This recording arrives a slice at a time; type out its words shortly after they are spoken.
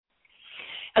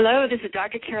Hello, this is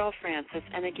Dr. Carol Francis,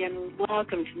 and again,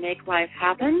 welcome to Make Life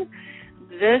Happen.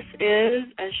 This is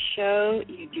a show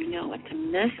you do not want to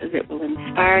miss, as it will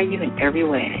inspire you in every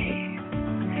way.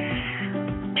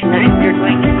 Tonight we're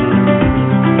going to hear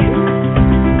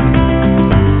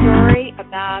a story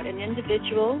about an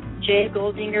individual, Jay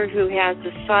Goldinger, who has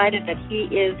decided that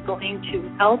he is going to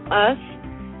help us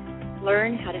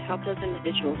learn how to help those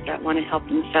individuals that want to help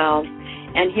themselves.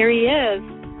 And here he is.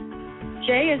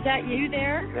 Jay, is that you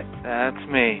there? That's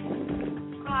me.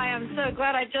 Hi, I'm so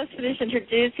glad I just finished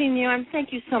introducing you.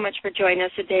 Thank you so much for joining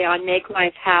us today on Make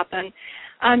Life Happen.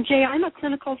 Jay, I'm a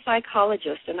clinical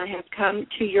psychologist, and I have come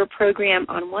to your program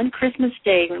on one Christmas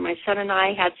day when my son and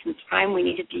I had some time we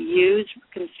needed to use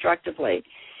constructively.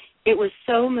 It was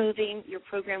so moving. Your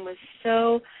program was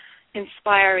so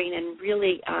inspiring and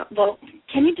really,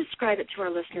 can you describe it to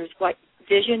our listeners, what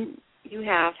vision you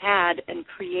have had and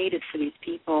created for these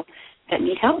people that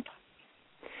need help?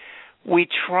 We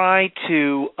try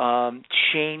to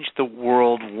change the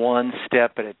world one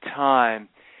step at a time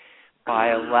by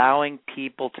allowing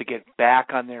people to get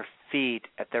back on their feet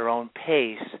at their own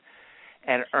pace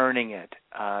and earning it.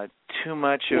 Too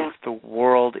much of the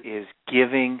world is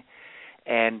giving,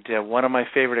 and one of my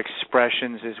favorite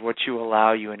expressions is what you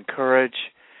allow, you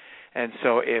encourage. And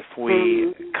so if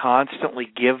we constantly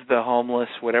give the homeless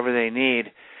whatever they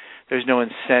need, there's no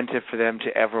incentive for them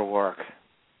to ever work.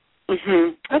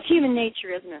 That's human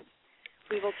nature, isn't it?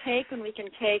 We will take when we can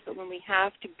take, but when we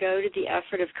have to go to the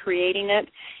effort of creating it,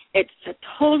 it's a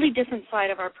totally different side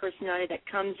of our personality that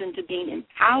comes into being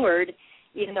empowered,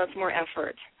 even though it's more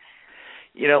effort.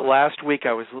 You know, last week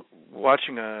I was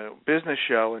watching a business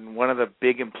show, and one of the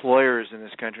big employers in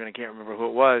this country, and I can't remember who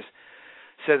it was,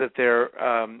 said that they're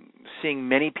seeing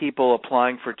many people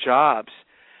applying for jobs,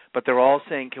 but they're all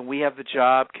saying, can we have the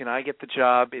job? Can I get the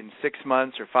job in 6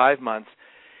 months or 5 months?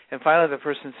 And finally the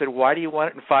person said, why do you want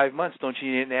it in 5 months? Don't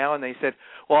you need it now? And they said,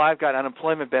 well, I've got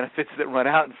unemployment benefits that run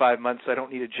out in 5 months, so I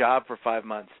don't need a job for 5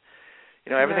 months.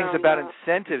 You know, everything's about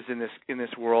incentives in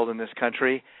this world, in this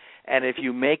country. And if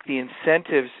you make the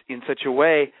incentives in such a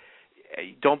way,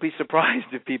 don't be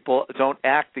surprised if people don't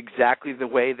act exactly the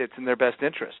way that's in their best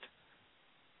interest.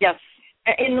 Yes,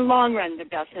 in the long run, the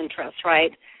best interest,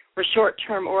 right? We're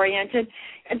short-term oriented.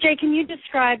 Jay, can you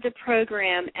describe the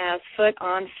program as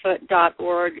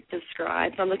footonfoot.org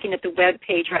describes? I'm looking at the web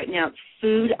page right now. It's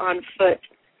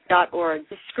foodonfoot.org.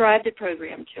 Describe the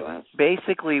program to us.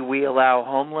 Basically, we allow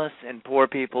homeless and poor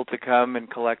people to come and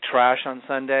collect trash on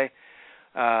Sunday,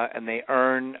 and they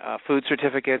earn food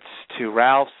certificates to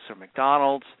Ralph's or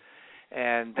McDonald's,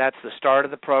 and that's the start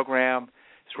of the program.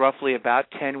 It's roughly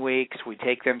about 10 weeks. We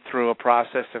take them through a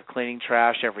process of cleaning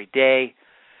trash every day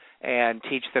and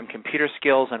teach them computer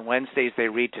skills. On Wednesdays, they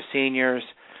read to seniors.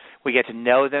 We get to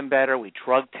know them better. We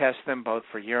drug test them both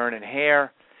for urine and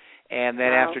hair. And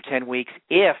then after 10 weeks,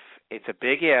 if, it's a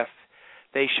big if,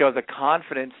 they show the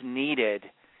confidence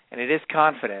needed, and it is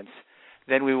confidence,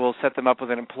 then we will set them up with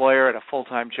an employer at a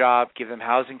full-time job, give them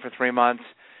housing for 3 months,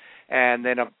 and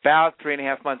then about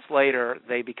 3.5 months later,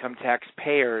 they become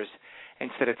taxpayers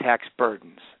instead of tax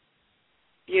burdens.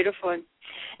 Beautiful.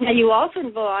 Now, you also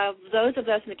involve those of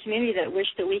us in the community that wish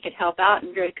that we could help out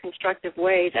in very constructive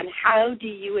ways. And how do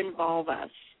you involve us?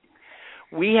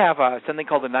 We have something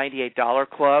called the $98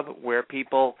 Club, where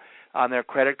people on their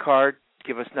credit card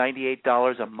give us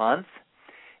 $98 a month,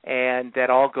 and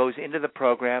that all goes into the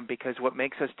program, because what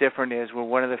makes us different is we're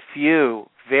one of the few,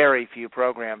 very few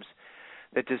programs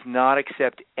that does not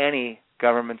accept any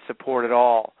government support at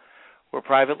all. We're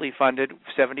privately funded.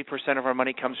 70% of our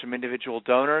money comes from individual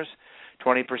donors,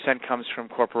 20% comes from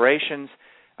from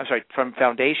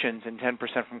foundations, and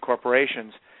 10% from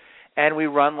corporations. And we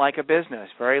run like a business,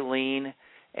 very lean,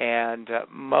 and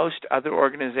most other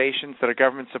organizations that are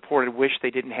government-supported wish they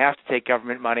didn't have to take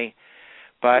government money,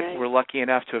 but we're lucky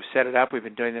enough to have set it up. We've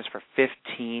been doing this for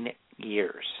 15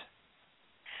 years.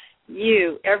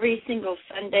 Every single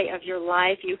Sunday of your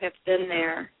life, you have been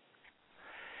there.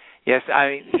 Yes,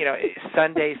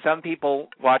 Sunday, some people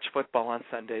watch football on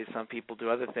Sundays, some people do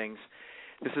other things.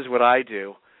 This is what I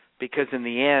do, because in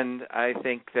the end, I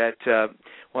think that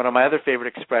one of my other favorite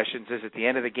expressions is, at the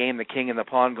end of the game, the king and the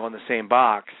pawn go in the same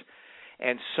box.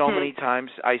 And so many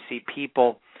times I see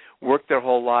people work their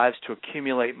whole lives to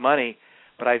accumulate money,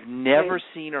 but I've never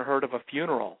seen or heard of a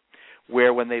funeral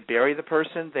where when they bury the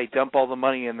person, they dump all the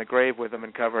money in the grave with them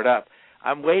and cover it up.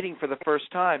 I'm waiting for the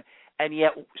first time. And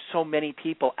yet so many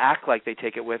people act like they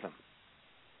take it with them.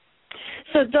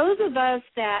 So those of us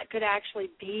that could actually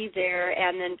be there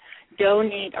and then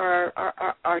donate our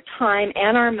time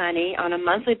and our money on a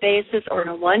monthly basis or on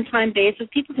a one-time basis,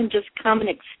 people can just come and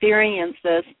experience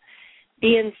this.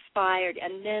 be inspired,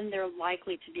 and then they're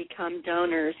likely to become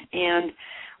donors. And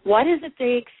what is it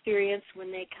they experience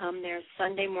when they come there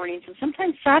Sunday mornings and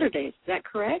sometimes Saturdays? Is that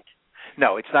correct?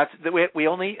 No, it's not. We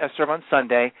only serve on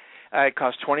Sunday. It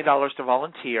costs $20 to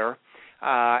volunteer,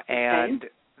 and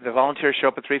the volunteers show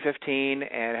up at 3:15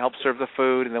 and help serve the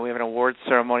food, and then we have an awards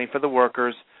ceremony for the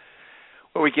workers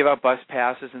where we give out bus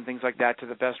passes and things like that to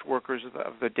the best workers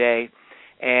of the day.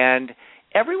 And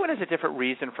everyone has a different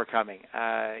reason for coming.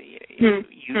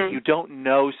 You don't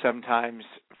know sometimes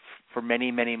for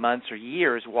many, many months or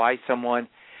years why someone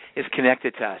is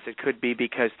connected to us. It could be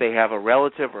because they have a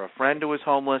relative or a friend who was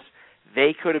homeless.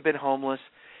 They could have been homeless.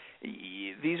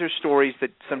 These are stories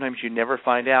that sometimes you never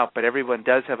find out, but everyone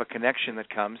does have a connection that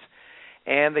comes,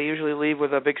 and they usually leave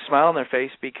with a big smile on their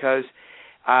face because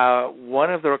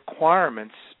one of the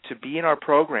requirements to be in our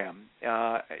program,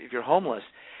 if you're homeless,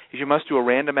 is you must do a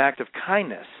random act of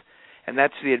kindness, and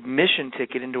that's the admission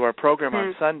ticket into our program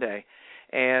on Sunday.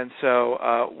 And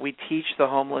so we teach the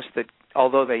homeless that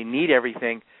although they need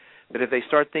everything, that if they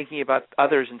start thinking about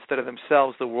others instead of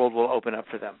themselves, the world will open up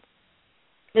for them.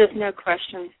 There's no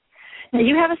question. Now,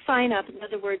 you have a sign-up. In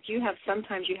other words,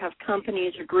 sometimes you have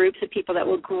companies or groups of people that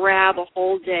will grab a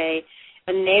whole day,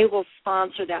 and they will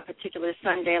sponsor that particular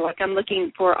Sunday. Like I'm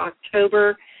looking for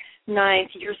October 9th.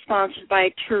 You're sponsored by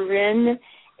Turin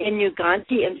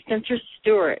Inuganti and Spencer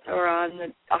Stewart. Or on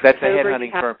the October, that's a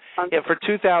headhunting firm. Yeah, for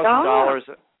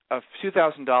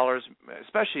 $2,000,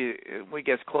 especially when it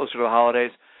gets closer to the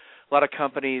holidays, a lot of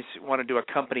companies want to do a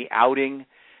company outing,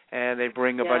 and they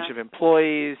bring a bunch of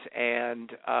employees, and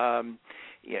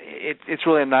it's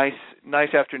really a nice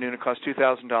afternoon. It costs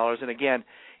 $2,000, and again,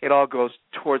 it all goes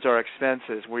towards our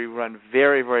expenses. We run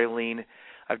very, very lean.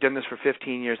 I've done this for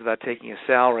 15 years without taking a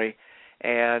salary,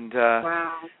 and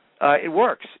it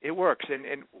works. It works,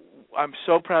 and I'm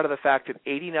so proud of the fact that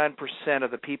 89%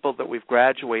 of the people that we've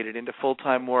graduated into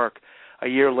full-time work a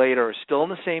year later are still in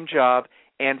the same job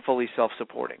and fully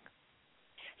self-supporting.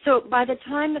 So by the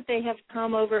time that they have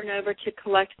come over and over to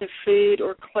collect the food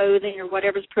or clothing or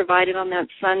whatever's provided on that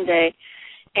Sunday,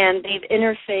 and they've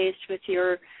interfaced with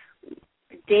your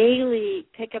daily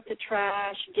pick up the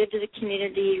trash, give to the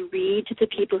community, read to the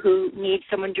people who need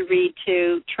someone to read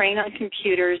to, train on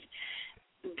computers,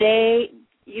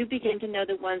 you begin to know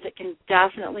the ones that can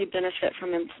definitely benefit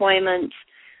from employment.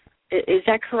 Is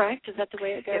that correct? Is that the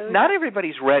way it goes? Not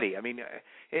everybody's ready. I mean,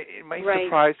 it might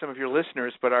surprise some of your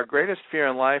listeners, but our greatest fear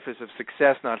in life is of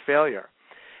success, not failure.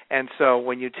 And so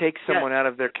when you take someone out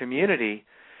of their community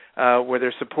where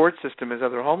their support system is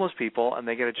other homeless people and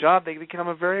they get a job, they become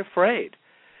very afraid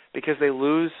because they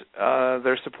lose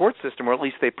their support system, or at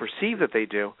least they perceive that they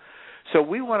do. So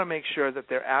we want to make sure that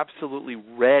they're absolutely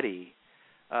ready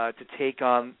to take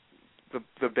on the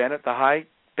high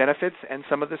benefits and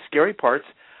some of the scary parts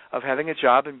of having a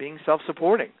job and being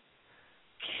self-supporting.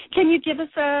 Can you give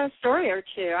us a story or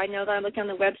two? I know that I'm looking on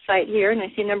the website here, and I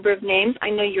see a number of names. I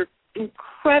know you're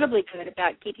incredibly good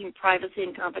about keeping privacy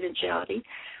and confidentiality,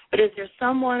 but is there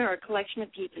someone or a collection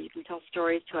of people you can tell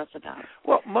stories to us about?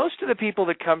 Well, most of the people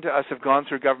that come to us have gone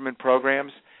through government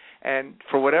programs and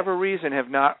for whatever reason have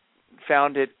not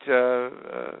found it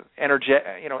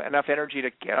enough energy to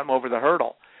get them over the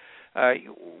hurdle.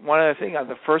 One other thing, on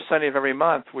the first Sunday of every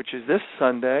month, which is this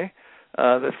Sunday,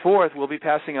 the 4th, we'll be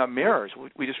passing out mirrors.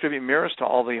 We distribute mirrors to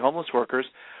all the homeless workers.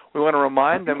 We want to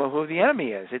remind them of who the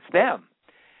enemy is. It's them.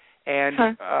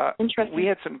 And we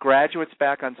had some graduates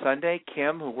back on Sunday.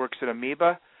 Kim, who works at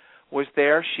Amoeba, was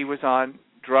there. She was on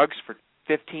drugs for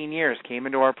 15 years, came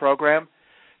into our program.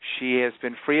 She has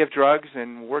been free of drugs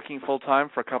and working full-time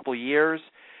for a couple of years.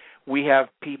 We have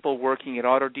people working at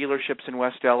auto dealerships in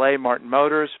West L.A., Martin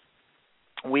Motors.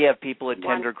 We have people at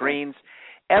Tender Greens.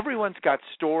 Everyone's got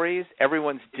stories.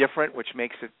 Everyone's different, which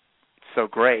makes it so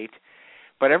great.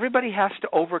 But everybody has to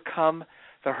overcome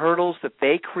the hurdles that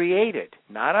they created,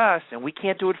 not us, and we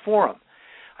can't do it for them.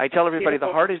 I tell everybody the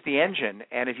heart is the engine,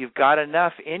 and if you've got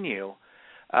enough in you,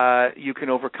 you can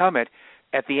overcome it.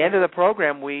 At the end of the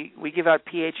program, we give out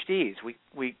PhDs.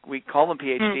 We call them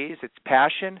PhDs. It's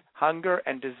passion, hunger,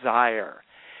 and desire.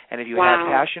 And if you have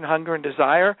passion, hunger, and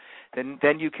desire,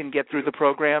 then you can get through the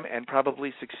program and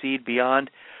probably succeed beyond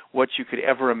what you could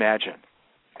ever imagine.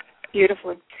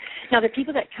 Beautifully. Now, the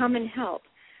people that come and help,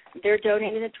 they're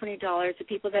donating the $20. The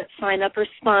people that sign up or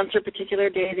sponsor a particular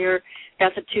day,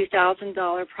 that's a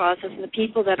 $2,000 process. And the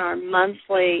people that are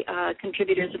monthly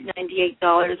contributors of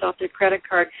 $98 off their credit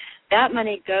card, that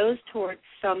money goes towards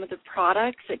some of the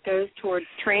products. It goes towards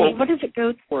training. What does it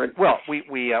go towards? Well,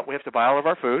 we have to buy all of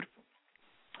our food.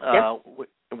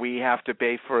 We have to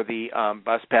pay for the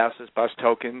bus passes, bus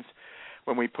tokens.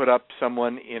 When we put up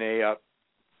someone in a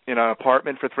in an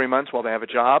apartment for 3 months while they have a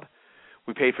job.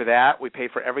 We pay for that. We pay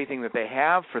for everything that they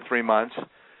have for 3 months.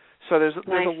 So there's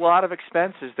a lot of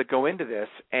expenses that go into this,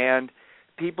 and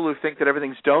people who think that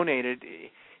everything's donated,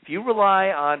 if you rely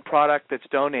on product that's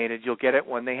donated, you'll get it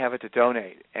when they have it to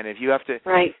donate. And if you have to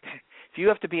if you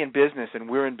have to be in business, and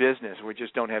we're in business, we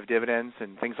just don't have dividends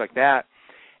and things like that,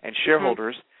 and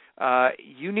shareholders,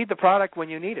 you need the product when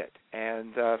you need it.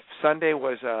 And Sunday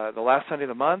was the last Sunday of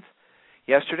the month,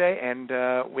 yesterday, and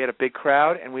we had a big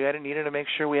crowd, and we needed to make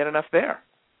sure we had enough there.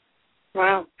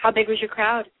 Wow. How big was your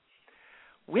crowd?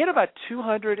 We had about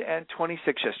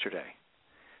 226 yesterday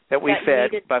that we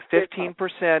fed. About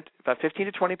 15%, about 15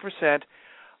 to 20%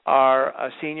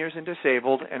 are seniors and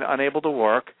disabled and unable to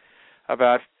work.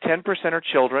 About 10% are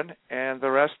children, and the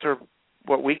rest are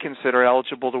what we consider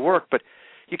eligible to work. But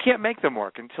you can't make them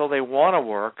work until they want to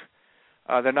work.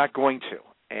 They're not going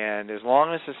to. And as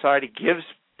long as society gives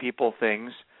people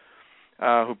things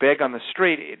who beg on the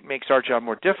street, it makes our job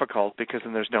more difficult because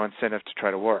then there's no incentive to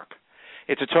try to work.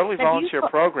 It's a totally volunteer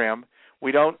program.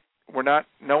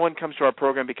 No one comes to our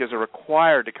program because they're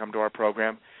required to come to our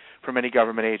program from any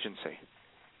government agency.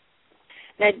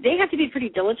 Now, they have to be pretty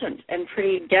diligent and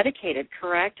pretty dedicated,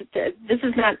 correct? This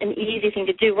is not an easy thing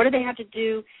to do. What do they have to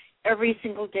do every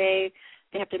single day?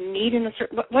 They have to meet in a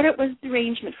certain... What was the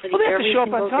arrangement for the every single day? Well, they have to show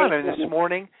up on time. And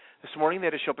this morning they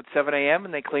had to show up at 7 a.m.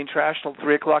 and they cleaned trash till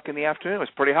 3 o'clock in the afternoon. It was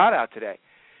pretty hot out today.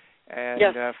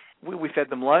 And we fed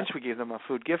them lunch. We gave them a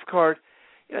food gift card.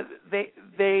 You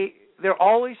know, they're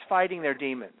always fighting their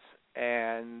demons,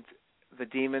 and the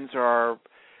demons are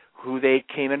who they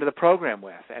came into the program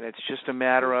with. And it's just a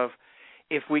matter of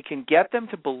if we can get them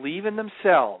to believe in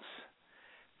themselves,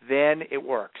 then it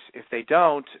works. If they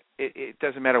don't, it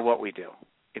doesn't matter what we do.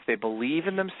 If they believe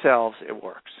in themselves, it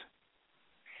works.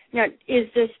 Now, is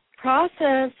this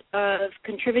process of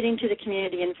contributing to the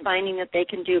community and finding that they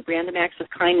can do random acts of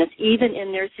kindness, even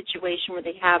in their situation where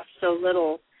they have so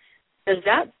little, does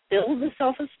that build the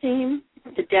self-esteem,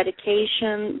 the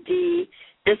dedication, the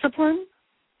discipline?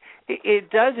 It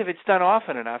does if it's done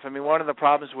often enough. I mean, one of the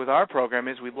problems with our program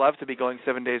is we'd love to be going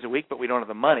 7 days a week, but we don't have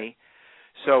the money.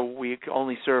 So we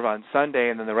only serve on Sunday,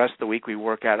 and then the rest of the week we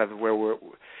work out of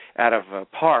a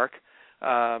park.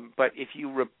 But if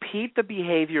you repeat the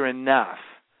behavior enough,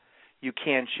 you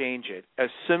can change it,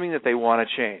 assuming that they want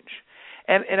to change.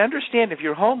 And understand, if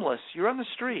you're homeless, you're on the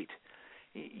street.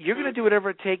 You're going to do whatever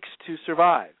it takes to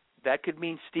survive. That could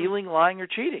mean stealing, lying, or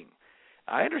cheating.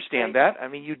 I understand that. I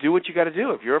mean, you do what you got to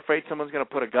do. If you're afraid someone's going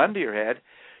to put a gun to your head,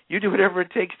 you do whatever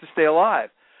it takes to stay alive.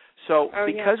 So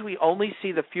because we only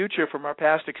see the future from our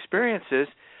past experiences,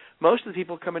 most of the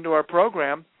people come into our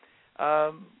program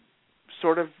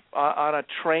sort of on a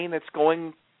train that's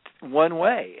going one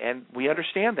way, and we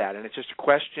understand that. And it's just a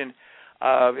question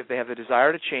of if they have the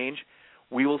desire to change,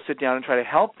 we will sit down and try to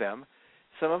help them.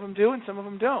 Some of them do and some of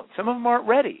them don't. Some of them aren't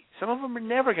ready. Some of them are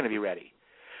never going to be ready.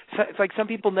 So it's like some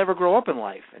people never grow up in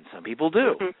life, and some people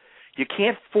do. Mm-hmm. You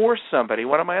can't force somebody.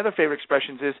 One of my other favorite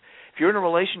expressions is if you're in a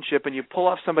relationship and you pull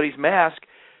off somebody's mask,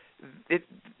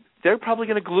 they're probably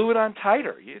going to glue it on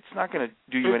tighter. It's not going to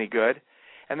do you any good.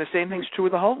 And the same thing's true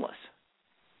with the homeless.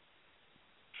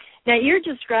 Now, you're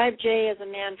described, Jay, as a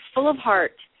man full of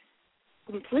heart,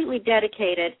 completely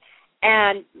dedicated,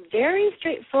 and very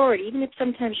straightforward, even if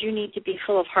sometimes you need to be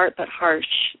full of heart but harsh.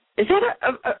 Is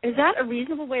that a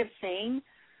reasonable way of saying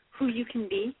who you can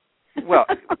be? Well,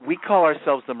 we call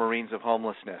ourselves the Marines of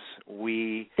Homelessness.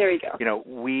 There you go. You know,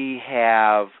 we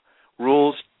have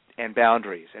rules and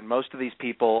boundaries, and most of these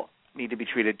people need to be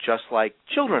treated just like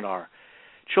children are.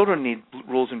 Children need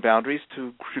rules and boundaries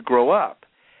to grow up.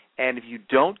 And if you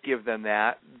don't give them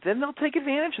that, then they'll take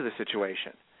advantage of the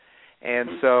situation. And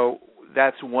so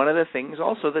that's one of the things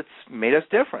also that's made us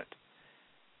different.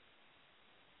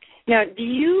 Now, do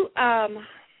you,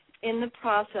 in the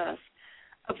process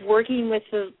of working with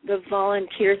the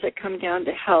volunteers that come down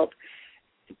to help,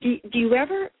 do you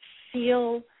ever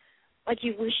feel like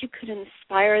you wish you could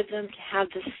inspire them to have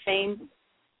the same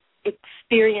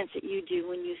experience that you do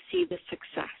when you see the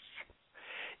success?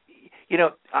 You know,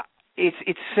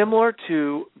 it's similar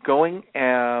to going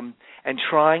and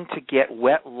trying to get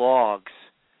wet logs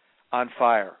on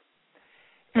fire,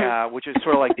 which is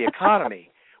sort of like the economy.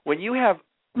 When you have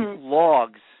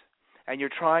logs and you're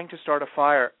trying to start a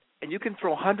fire, and you can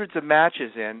throw hundreds of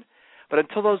matches in, but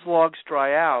until those logs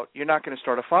dry out, you're not going to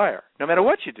start a fire, no matter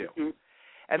what you do.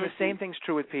 And the same thing's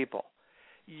true with people.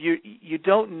 You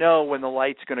don't know when the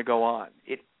light's going to go on.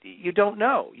 You don't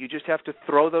know. You just have to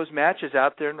throw those matches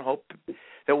out there and hope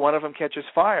that one of them catches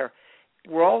fire.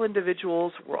 We're all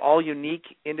individuals. We're all unique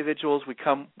individuals.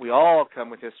 We all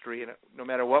come with history, and no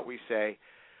matter what we say,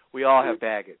 We all have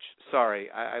baggage. Sorry,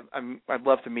 I'd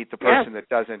love to meet the person that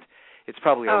doesn't. It's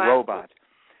probably a robot.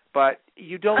 But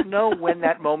you don't know when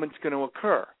that moment's going to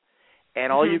occur.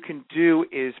 And all you can do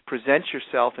is present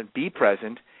yourself and be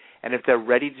present. And if they're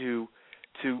ready to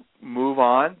move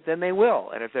on, then they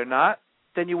will. And if they're not,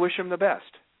 then you wish them the best.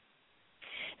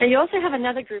 Now, you also have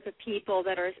another group of people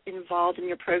that are involved in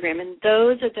your program, and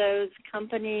those are those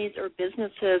companies or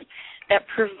businesses that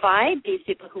provide these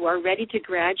people who are ready to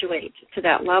graduate to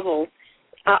that level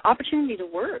opportunity to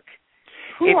work.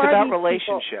 It's about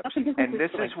relationships, and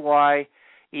this is why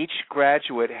each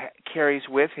graduate carries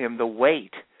with him the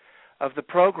weight of the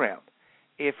program.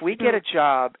 If we get a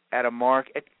job at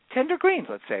at Tender Greens,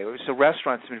 let's say, so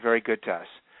restaurants have been very good to us,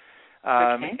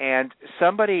 and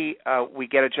somebody we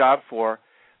get a job for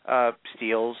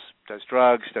steals, does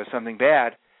drugs, does something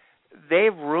bad,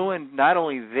 they've ruined not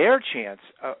only their chance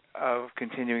of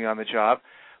continuing on the job,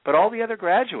 but all the other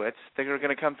graduates that are going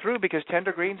to come through, because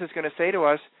Tender Greens is going to say to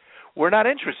us, we're not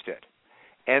interested.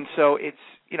 And so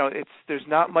there's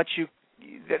not much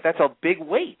that's a big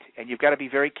weight, and you've got to be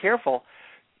very careful.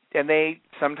 And they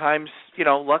sometimes,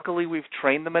 luckily we've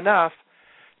trained them enough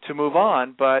to move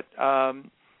on, but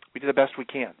we do the best we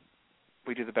can.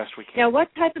 Now,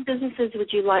 what type of businesses would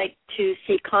you like to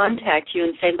see contact you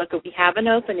and say, look, if we have an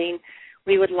opening,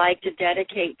 we would like to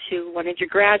dedicate to one of your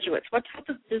graduates? What type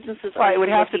of businesses are you looking for? It would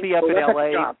have to be up in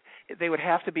L.A. They would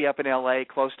have to be up in L.A.,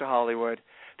 close to Hollywood,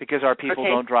 because our people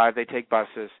don't drive; they take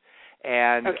buses.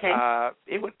 And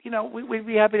it would, we'd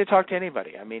be happy to talk to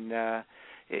anybody. I mean,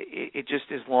 it just,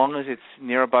 as long as it's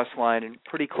near a bus line and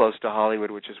pretty close to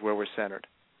Hollywood, which is where we're centered.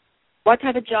 What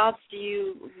type of jobs do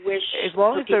you wish? As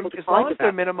long as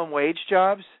they're minimum wage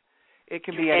jobs, it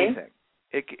can be anything.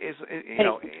 It is,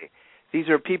 these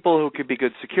are people who could be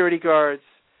good security guards.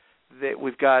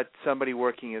 We've got somebody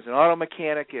working as an auto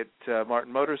mechanic at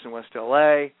Martin Motors in West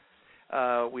LA.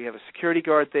 We have a security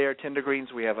guard there, Tender Greens.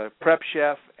 We have a prep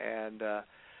chef and a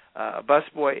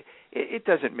busboy. It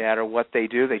doesn't matter what they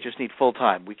do. They just need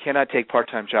full-time. We cannot take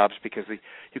part-time jobs because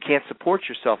you can't support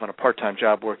yourself on a part-time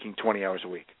job working 20 hours a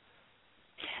week.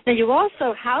 Now, you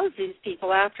also house these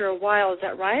people after a while. Is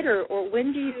that right? Or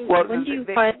when do you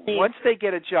finally... Once they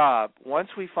get a job, once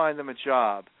we find them a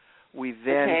job, we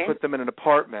then put them in an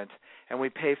apartment, and we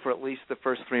pay for at least the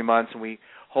first 3 months, and we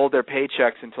hold their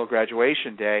paychecks until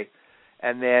graduation day,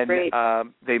 and then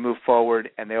they move forward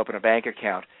and they open a bank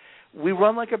account. We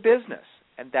run like a business,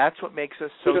 and that's what makes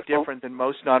us so different than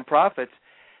most nonprofits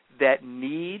that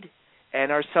need and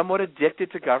are somewhat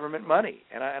addicted to government money.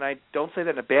 And I don't say that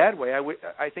in a bad way.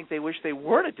 I think they wish they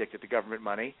weren't addicted to government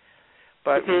money,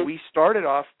 but we started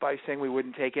off by saying we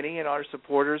wouldn't take any, and our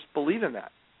supporters believe in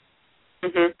that.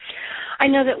 I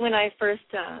know that when I first,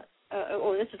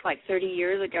 this is like 30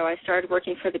 years ago, I started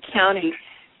working for the county,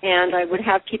 and I would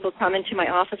have people come into my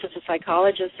office as a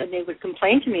psychologist, and they would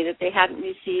complain to me that they hadn't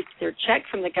received their check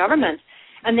from the government,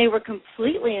 and they were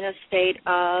completely in a state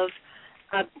of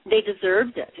they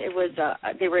deserved it. It was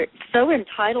they were so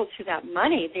entitled to that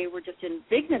money. They were just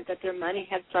indignant that their money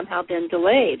had somehow been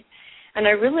delayed. And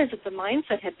I realized that the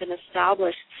mindset had been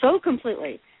established so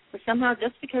completely that somehow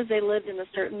just because they lived in a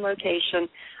certain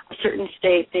location, a certain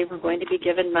state, they were going to be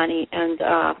given money, and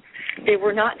they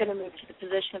were not going to move to the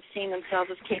position of seeing themselves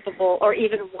as capable or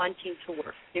even wanting to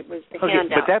work. It was the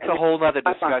handout. But that's a whole other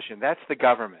discussion. That's the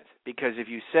government, because if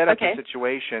you set up a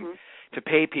situation to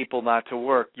pay people not to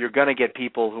work, you're going to get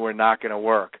people who are not going to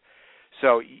work.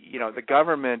 So, the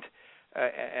government,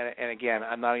 and again,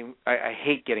 I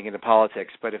hate getting into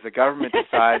politics, but if the government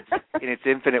decides in its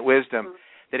infinite wisdom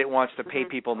that it wants to pay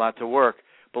people not to work,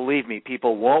 believe me,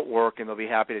 people won't work and they'll be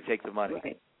happy to take the money.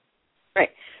 Right.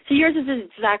 So yours is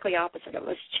exactly opposite. It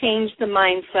was change the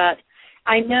mindset.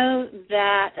 I know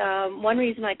that one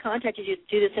reason I contacted you to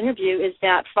do this interview is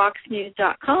that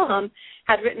FoxNews.com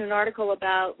had written an article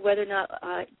about whether or not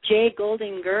Jay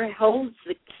Goldinger holds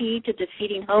the key to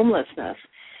defeating homelessness.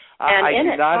 And I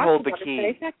do not hold the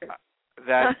key.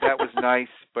 That was nice,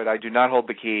 but I do not hold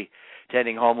the key to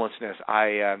ending homelessness.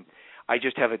 I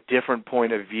just have a different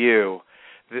point of view.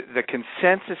 The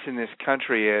consensus in this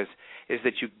country is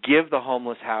that you give the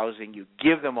homeless housing, you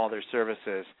give them all their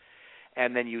services,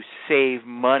 and then you save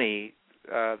money.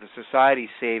 The society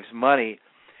saves money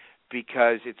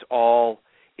because it's all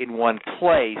in one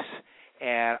place,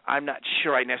 and I'm not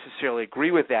sure I necessarily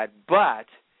agree with that. But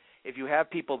if you have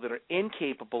people that are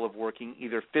incapable of working,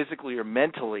 either physically or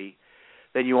mentally,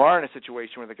 then you are in a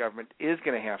situation where the government is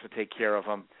going to have to take care of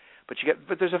them.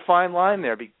 But there's a fine line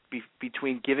there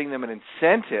between giving them an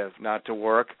incentive not to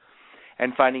work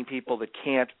and finding people that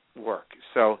can't work.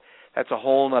 So that's a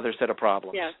whole other set of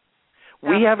problems. Yeah.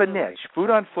 We have a niche. Food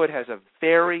on Foot has a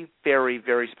very, very,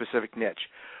 very specific niche.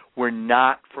 We're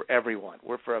not for everyone.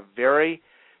 We're for a very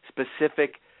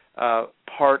specific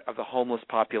part of the homeless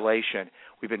population.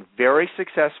 We've been very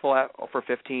successful for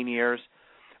 15 years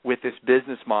with this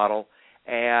business model,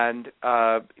 and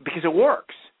because it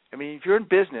works. I mean, if you're in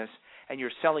business and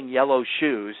you're selling yellow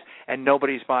shoes and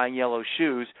nobody's buying yellow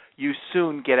shoes, you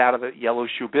soon get out of the yellow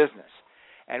shoe business.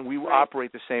 And we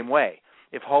operate the same way.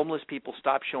 If homeless people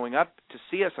stop showing up to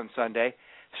see us on Sunday,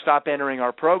 stop entering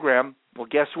our program, well,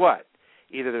 guess what?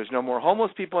 Either there's no more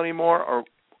homeless people anymore or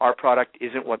our product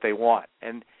isn't what they want.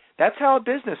 And that's how a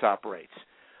business operates.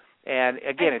 And,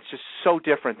 again, it's just so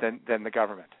different than the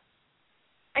government.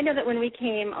 I know that when we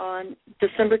came on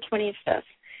December 25th,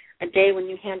 a day when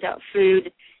you hand out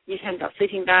food, you hand out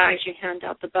sleeping bags, you hand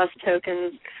out the bus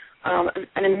tokens,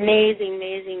 an amazing,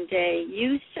 amazing day.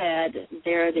 You said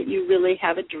there that you really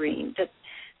have a dream, that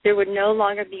there would no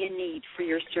longer be a need for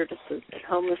your services, that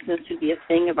homelessness would be a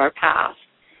thing of our past.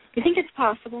 Do you think it's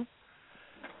possible?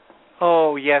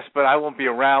 Oh, yes, but I won't be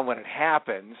around when it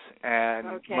happens,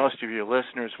 and most of your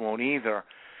listeners won't either.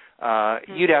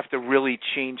 You'd have to really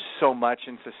change so much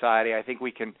in society. I think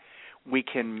we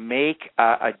can make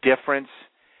a difference,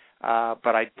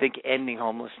 but I think ending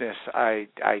homelessness, I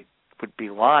would be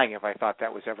lying if I thought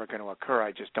that was ever going to occur.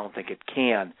 I just don't think it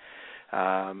can.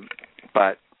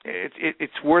 But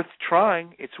it's worth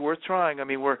trying. It's worth trying. I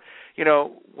mean, we're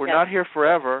not here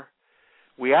forever.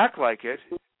 We act like it.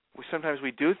 Sometimes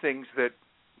we do things that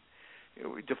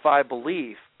defy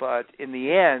belief, but in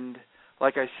the end,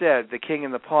 like I said, the king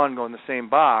and the pawn go in the same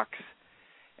box,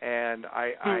 and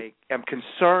I am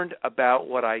concerned about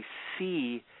what I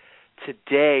see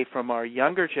today from our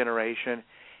younger generation,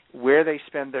 where they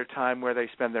spend their time, where they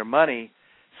spend their money.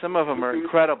 Some of them are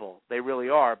incredible. They really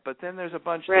are. But then there's a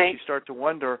bunch that you start to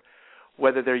wonder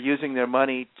whether they're using their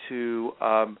money to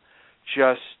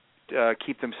just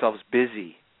keep themselves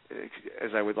busy,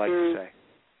 as I would like to say.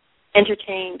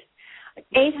 Entertained.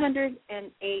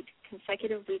 808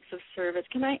 consecutive weeks of service.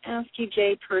 Can I ask you,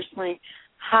 Jay, personally,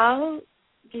 how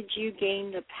did you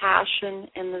gain the passion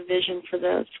and the vision for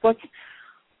this?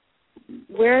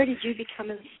 Where did you become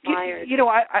inspired?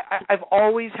 I've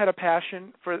always had a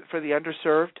passion for the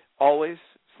underserved, always,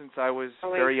 since I was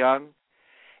very young.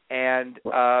 And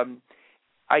I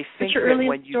think what's your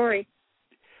earliest story?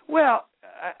 Well,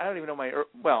 I don't even know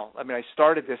I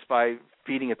started this by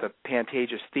feeding at the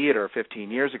Pantages Theater 15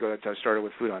 years ago. That's how I started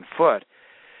with Food on Foot.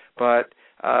 But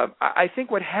I think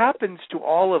what happens to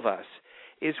all of us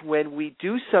is when we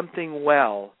do something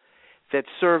well that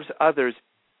serves others,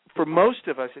 for most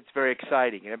of us it's very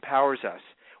exciting. It empowers us.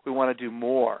 We want to do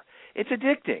more. It's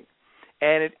addicting.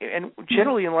 And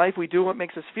generally in life we do what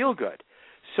makes us feel good.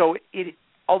 So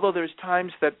although there's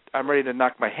times that I'm ready to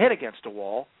knock my head against a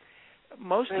wall,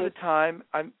 most of the time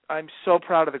I'm so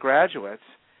proud of the graduates.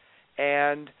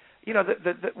 And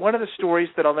one of the stories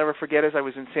that I'll never forget is I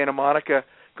was in Santa Monica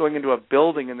going into a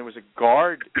building, and there was a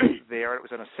guard there. It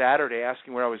was on a Saturday,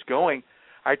 asking where I was going.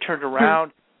 I turned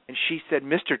around and she said,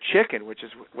 "Mr. Chicken," which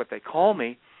is what they call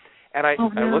me. And I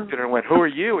looked at her and went, "Who are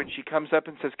you?" And she comes up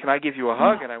and says, "Can I give you a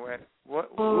hug?" And I went,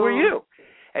 Who are you?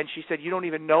 And she said, "You don't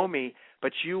even know me,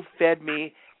 but you fed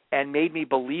me and made me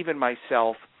believe in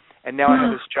myself. And now I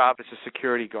have this job as a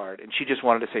security guard." And she just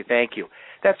wanted to say thank you.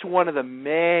 That's one of the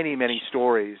many, many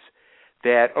stories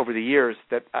that over the years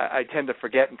that I tend to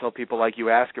forget until people like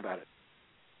you ask about it.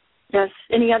 Yes.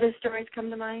 Any other stories come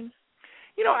to mind?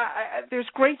 There's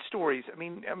great stories. I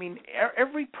mean,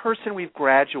 every person we've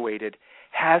graduated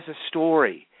has a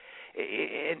story,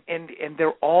 and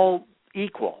they're all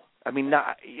equal. I mean,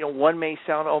 one may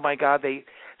sound, oh my God, they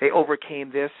overcame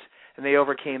this and they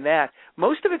overcame that.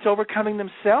 Most of it's overcoming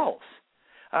themselves,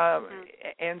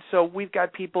 and so we've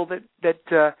got people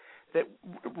that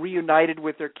reunited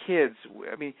with their kids.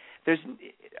 I mean,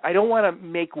 I don't want to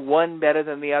make one better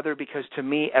than the other, because to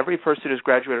me, every person who's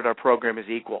graduated our program is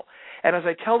equal. And as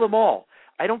I tell them all,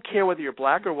 I don't care whether you're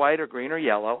black or white or green or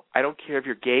yellow. I don't care if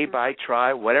you're gay, bi,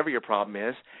 tri, whatever your problem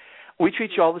is. We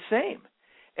treat you all the same.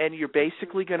 And you're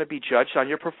basically going to be judged on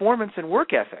your performance and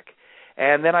work ethic.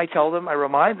 And then I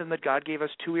remind them that God gave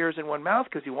us 2 ears and 1 mouth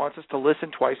because he wants us to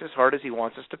listen twice as hard as he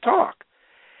wants us to talk.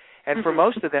 And for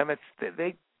most of them,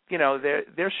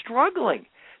 they're struggling.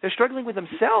 They're struggling with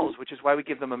themselves, which is why we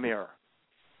give them a mirror.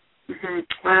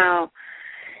 Wow.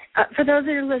 For those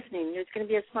that are listening, there's going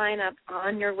to be a sign-up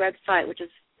on your website, which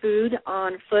is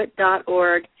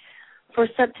foodonfoot.org, for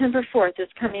September 4th,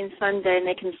 this coming Sunday, and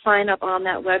they can sign up on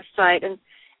that website.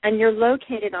 And you're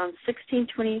located on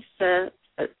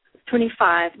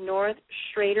 1625 North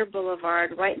Schrader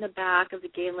Boulevard, right in the back of the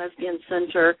Gay and Lesbian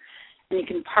Center. and you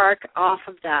can park off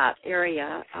of that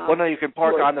area. Well, no, you can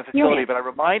park on the facility, but I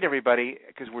remind everybody,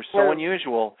 because we're so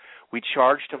unusual, we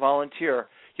charge to volunteer.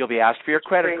 You'll be asked for your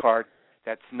credit card.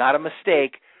 That's not a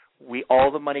mistake. All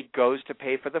the money goes to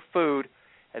pay for the food,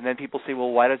 and then people say,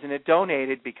 well, why doesn't it donate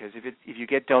it? Because if you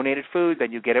get donated food,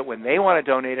 then you get it when they want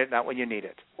to donate it, not when you need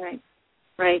it.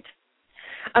 Right.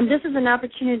 This is an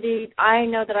opportunity. I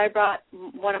know that I brought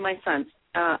one of my sons.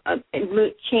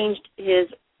 It changed his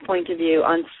point of view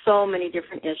on so many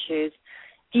different issues.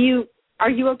 Are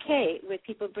you okay with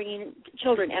people bringing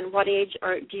children, and what age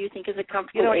do you think is a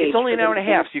comfortable age? It's only an hour and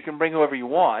a half, so you can bring whoever you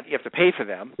want. You have to pay for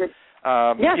them.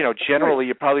 Generally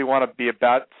you probably want to be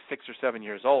about 6 or 7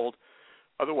 years old.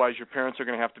 Otherwise, your parents are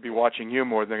going to have to be watching you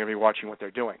more than they're going to be watching what they're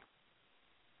doing.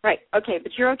 Right. Okay,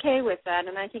 but you're okay with that,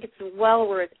 and I think it's well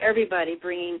worth everybody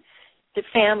bringing the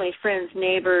family, friends,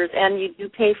 neighbors, and you do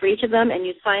pay for each of them, and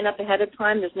you sign up ahead of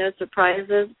time. There's no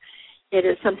surprises. It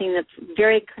is something that's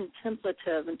very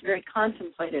contemplative and very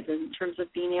contemplated in terms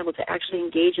of being able to actually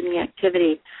engage in the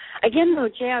activity. Again, though,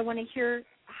 Jay, I want to hear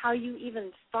how you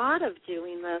even thought of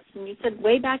doing this. And you said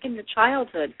way back in your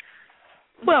childhood.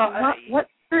 Well, what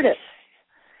spurred it?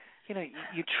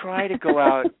 You try to go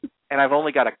out, and I've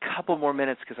only got a couple more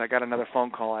minutes because I got another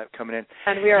phone call coming in.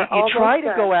 And we are you try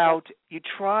to go out. You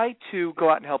try to go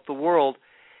out and help the world.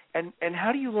 And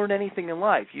how do you learn anything in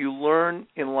life? You learn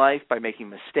in life by making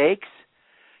mistakes.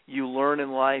 You learn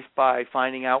in life by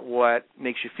finding out what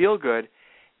makes you feel good.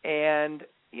 And,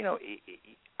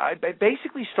 I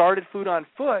basically started Food on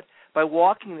Foot by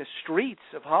walking the streets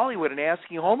of Hollywood and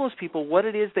asking homeless people what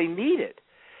it is they needed.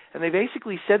 And they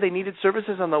basically said they needed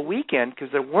services on the weekend because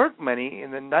there weren't many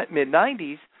in the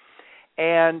mid-'90s,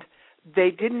 and they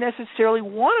didn't necessarily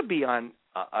want to be on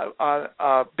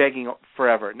begging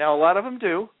forever. Now, a lot of them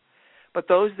do, but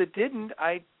those that didn't,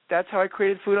 that's how I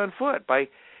created Food on Foot, by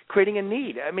creating a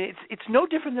need. I mean, it's no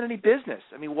different than any business.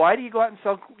 I mean, why do you go out and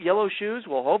sell yellow shoes?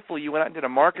 Well, hopefully you went out and did a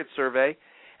market survey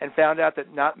and found out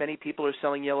that not many people are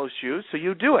selling yellow shoes, so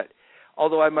you do it.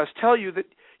 Although I must tell you that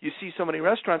you see so many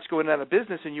restaurants going out of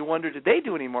business and you wonder, did they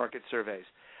do any market surveys?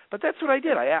 But that's what I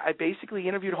did. I basically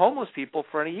interviewed homeless people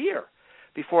for a year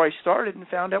before I started and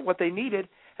found out what they needed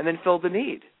and then filled the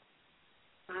need.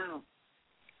 Wow.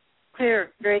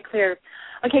 Clear, very clear.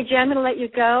 Okay, Jay, I'm going to let you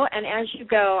go, and as you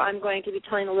go, I'm going to be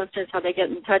telling the listeners how they get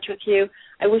in touch with you.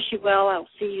 I wish you well. I'll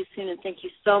see you soon, and thank you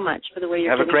so much for the way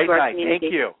you're giving to our community. Have a great night.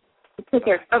 Thank you. Take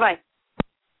care. Bye-bye.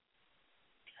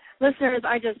 Listeners,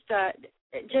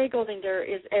 Jay Goldinger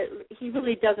he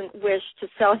really doesn't wish to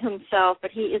sell himself,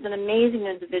 but he is an amazing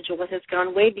individual that has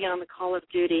gone way beyond the call of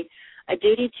duty, a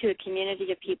duty to a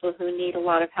community of people who need a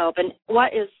lot of help. And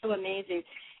what is so amazing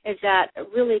is that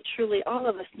really, truly, all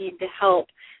of us need the help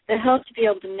to be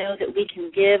able to know that we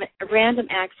can give random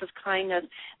acts of kindness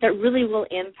that really will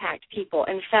impact people.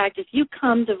 In fact, if you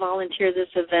come to volunteer this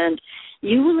event,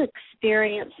 you will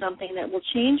experience something that will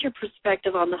change your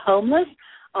perspective on the homeless,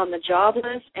 on the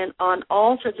jobless, and on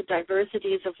all sorts of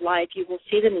diversities of life. You will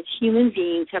see them as human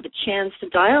beings, have a chance to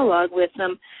dialogue with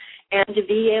them, and to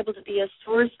be able to be a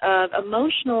source of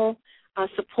emotional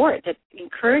support that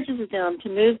encourages them to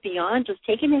move beyond just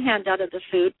taking a hand out of the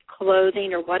food,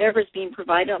 clothing, or whatever is being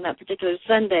provided on that particular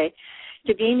Sunday,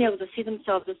 to being able to see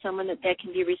themselves as someone that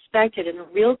can be respected in a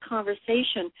real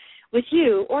conversation with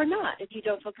you, or not, if you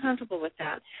don't feel comfortable with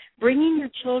that. Bringing your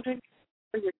children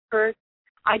or your church,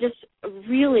 I just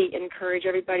really encourage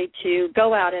everybody to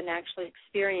go out and actually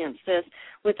experience this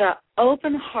with an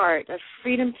open heart, a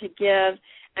freedom to give,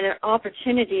 and an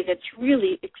opportunity that's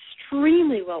really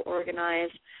extremely well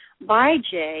organized by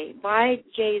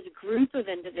Jay's group of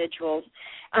individuals.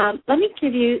 Let me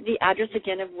give you the address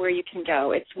again of where you can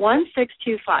go. It's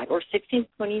 1625 or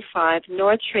 1625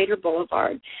 North Schrader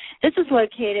Boulevard. This is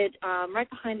located right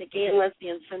behind the Gay and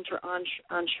Lesbian Center on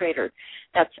Schrader.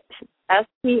 That's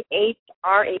SCHRADER,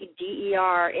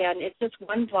 and it's just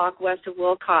one block west of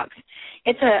Wilcox.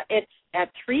 It's at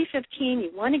 3:15.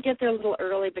 You want to get there a little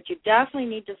early, but you definitely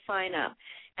need to sign up.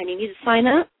 And you need to sign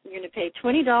up. You're going to pay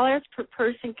 $20 per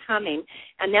person coming,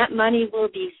 and that money will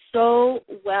be so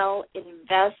well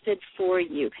invested for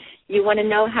you. You want to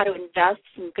know how to invest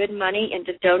some good money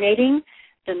into donating,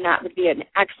 then that would be an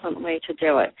excellent way to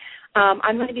do it.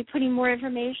 I'm going to be putting more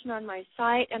information on my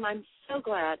site, and I'm so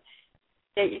glad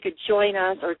that you could join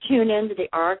us or tune in to the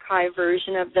archive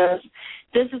version of this.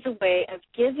 This is a way of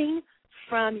giving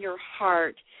from your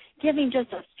heart, giving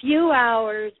just a few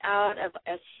hours out of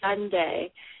a Sunday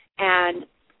and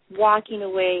walking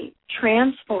away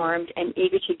transformed and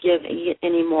eager to give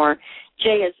anymore.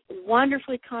 Jay is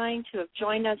wonderfully kind to have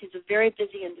joined us. He's a very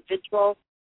busy individual,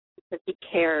 but he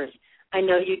cares. I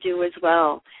know you do as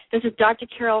well. This is Dr.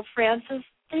 Carol Francis.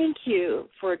 Thank you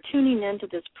for tuning in to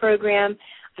this program.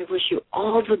 I wish you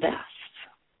all the best.